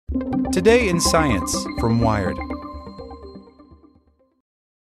Today in Science from Wired.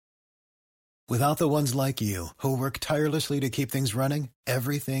 Without the ones like you, who work tirelessly to keep things running,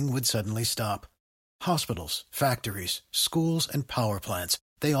 everything would suddenly stop. Hospitals, factories, schools, and power plants,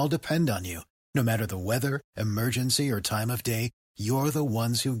 they all depend on you. No matter the weather, emergency, or time of day, you're the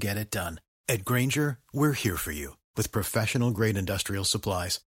ones who get it done. At Grainger, we're here for you with professional-grade industrial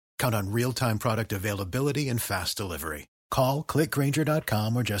supplies. Count on real-time product availability and fast delivery. Call, click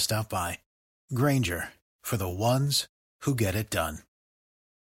Grainger.com, or just stop by. Grainger, for the ones who get it done.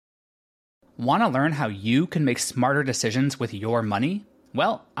 Want to learn how you can make smarter decisions with your money?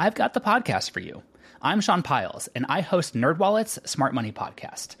 Well, I've got the podcast for you. I'm Sean Piles, and I host NerdWallet's Smart Money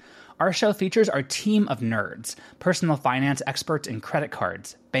Podcast. Our show features our team of nerds, personal finance experts in credit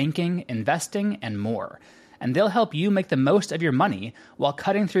cards, banking, investing, and more. And they'll help you make the most of your money while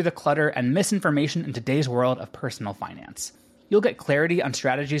cutting through the clutter and misinformation in today's world of personal finance. You'll get clarity on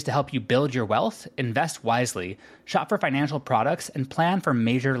strategies to help you build your wealth, invest wisely, shop for financial products, and plan for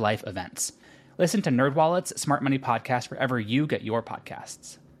major life events. Listen to NerdWallet's Smart Money Podcast wherever you get your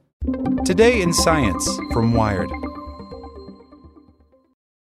podcasts. Today in Science from Wired.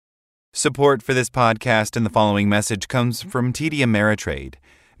 Support for this podcast and the following message comes from TD Ameritrade.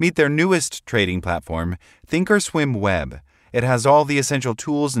 Meet their newest trading platform, Thinkorswim Web. It has all the essential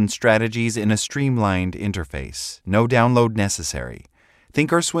tools and strategies in a streamlined interface. No download necessary.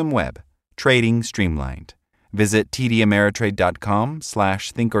 Thinkorswim Web. Trading streamlined. Visit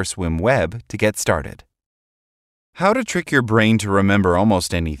tdameritrade.com/thinkorswimweb to get started. How to trick your brain to remember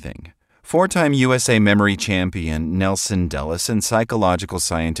almost anything. Four-time USA memory champion Nelson Dellis and psychological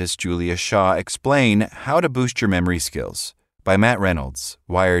scientist Julia Shaw explain how to boost your memory skills. By Matt Reynolds,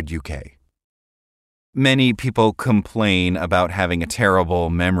 Wired UK. Many people complain about having a terrible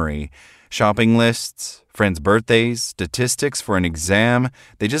memory. Shopping lists, friends' birthdays, statistics for an exam,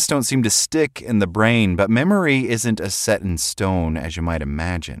 they just don't seem to stick in the brain, but memory isn't as set in stone as you might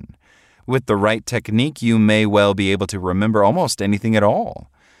imagine. With the right technique, you may well be able to remember almost anything at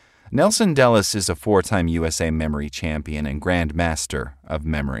all. Nelson Dellis is a four-time USA memory champion and Grand Master of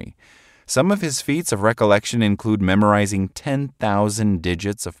memory. Some of his feats of recollection include memorizing 10,000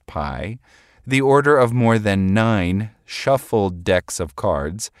 digits of pi, the order of more than 9 shuffled decks of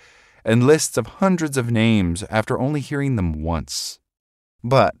cards, and lists of hundreds of names after only hearing them once.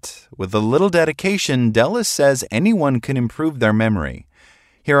 But with a little dedication, Dellis says anyone can improve their memory.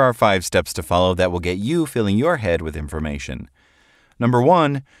 Here are 5 steps to follow that will get you filling your head with information. Number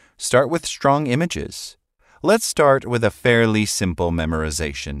 1, start with strong images. Let's start with a fairly simple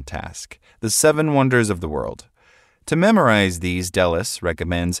memorization task, the 7 wonders of the world. To memorize these, Dellis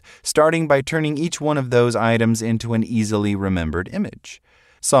recommends starting by turning each one of those items into an easily remembered image.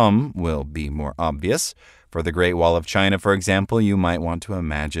 Some will be more obvious. For the Great Wall of China, for example, you might want to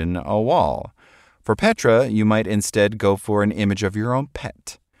imagine a wall. For Petra, you might instead go for an image of your own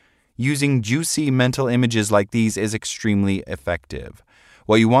pet. Using juicy mental images like these is extremely effective.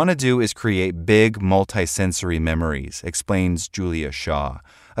 What you want to do is create big multisensory memories, explains Julia Shaw,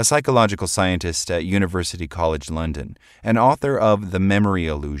 a psychological scientist at University College London, and author of The Memory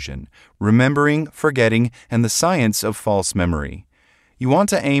Illusion, Remembering, Forgetting, and the Science of False Memory. You want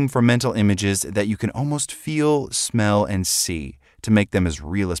to aim for mental images that you can almost feel, smell, and see to make them as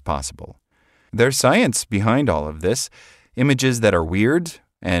real as possible. There's science behind all of this. Images that are weird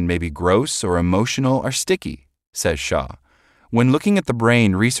and maybe gross or emotional are sticky, says Shaw. When looking at the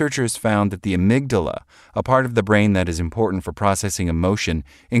brain, researchers found that the amygdala, a part of the brain that is important for processing emotion,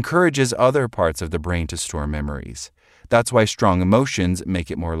 encourages other parts of the brain to store memories. That's why strong emotions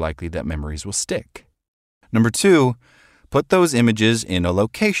make it more likely that memories will stick. Number 2, put those images in a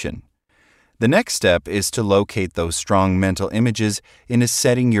location. The next step is to locate those strong mental images in a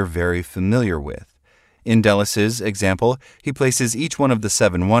setting you're very familiar with. In Dellis's example, he places each one of the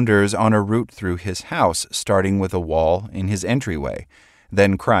 7 wonders on a route through his house, starting with a wall in his entryway.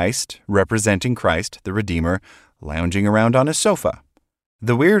 Then Christ, representing Christ, the Redeemer, lounging around on a sofa.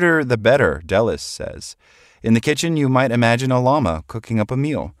 The weirder, the better, Dellis says. In the kitchen, you might imagine a llama cooking up a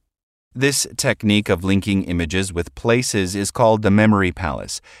meal. This technique of linking images with places is called the memory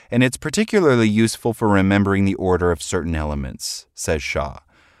palace, and it's particularly useful for remembering the order of certain elements, says Shaw.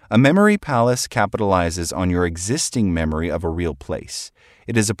 A memory palace capitalizes on your existing memory of a real place.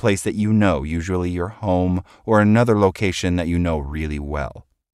 It is a place that you know, usually your home or another location that you know really well.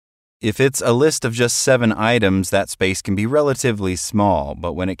 If it's a list of just 7 items, that space can be relatively small,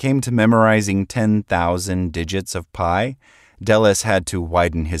 but when it came to memorizing 10,000 digits of pi, Dellis had to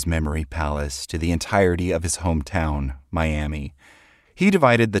widen his memory palace to the entirety of his hometown, Miami. He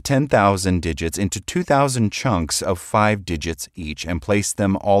divided the 10,000 digits into 2,000 chunks of 5 digits each and placed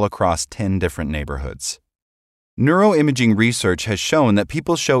them all across 10 different neighborhoods. Neuroimaging research has shown that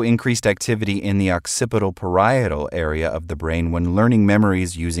people show increased activity in the occipital-parietal area of the brain when learning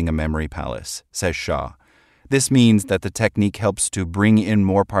memories using a memory palace, says Shaw. This means that the technique helps to bring in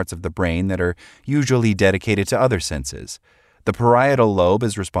more parts of the brain that are usually dedicated to other senses. The parietal lobe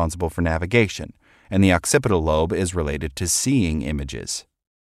is responsible for navigation, and the occipital lobe is related to seeing images.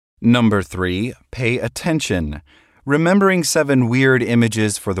 Number 3, pay attention. Remembering 7 weird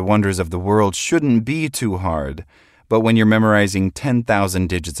images for the wonders of the world shouldn't be too hard, but when you're memorizing 10,000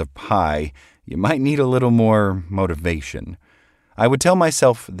 digits of pi, you might need a little more motivation. I would tell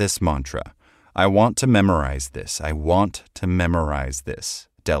myself this mantra: I want to memorize this. I want to memorize this,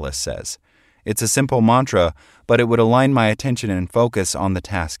 Dellis says. It's a simple mantra, but it would align my attention and focus on the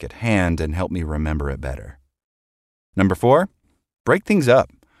task at hand and help me remember it better. Number 4, break things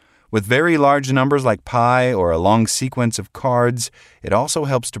up. With very large numbers like pi or a long sequence of cards, it also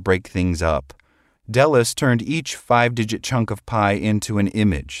helps to break things up. Dellis turned each 5-digit chunk of pi into an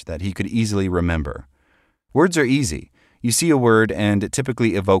image that he could easily remember. Words are easy. You see a word and it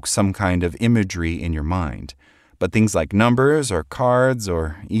typically evokes some kind of imagery in your mind. But things like numbers or cards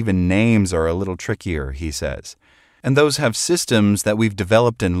or even names are a little trickier, he says. And those have systems that we've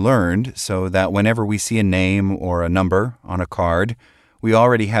developed and learned so that whenever we see a name or a number on a card, we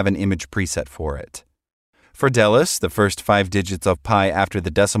already have an image preset for it. For Dellis, the first 5 digits of pi after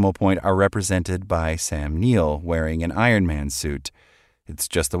the decimal point are represented by Sam Neill wearing an Iron Man suit. It's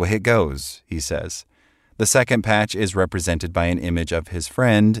just the way it goes, he says. The second patch is represented by an image of his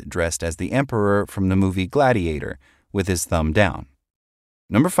friend dressed as the Emperor from the movie Gladiator, with his thumb down.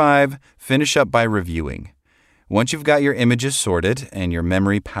 Number 5, finish up by reviewing. Once you've got your images sorted and your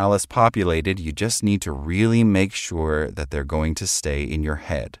memory palace populated, you just need to really make sure that they're going to stay in your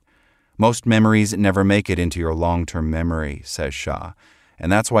head. Most memories never make it into your long-term memory, says Shaw,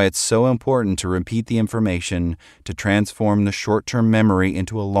 and that's why it's so important to repeat the information to transform the short-term memory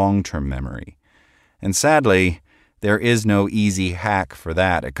into a long-term memory. And sadly, there is no easy hack for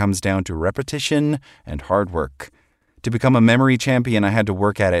that. It comes down to repetition and hard work. To become a memory champion, I had to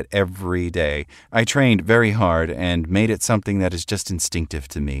work at it every day. I trained very hard and made it something that is just instinctive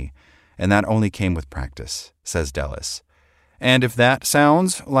to me. And that only came with practice, says Dellis. And if that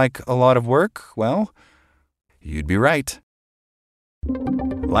sounds like a lot of work, well, you'd be right.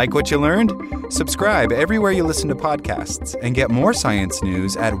 Like what you learned? Subscribe everywhere you listen to podcasts and get more science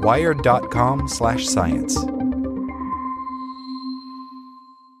news at wired.com/science.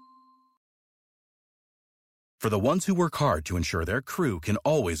 For the ones who work hard to ensure their crew can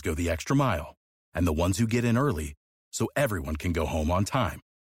always go the extra mile, and the ones who get in early so everyone can go home on time,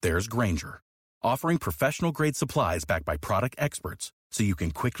 there's Grainger, offering professional-grade supplies backed by product experts so you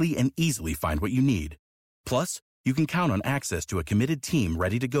can quickly and easily find what you need. Plus, you can count on access to a committed team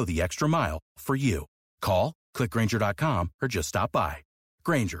ready to go the extra mile for you. Call, click Grainger.com, or just stop by.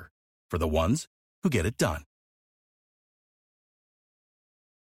 Grainger, for the ones who get it done.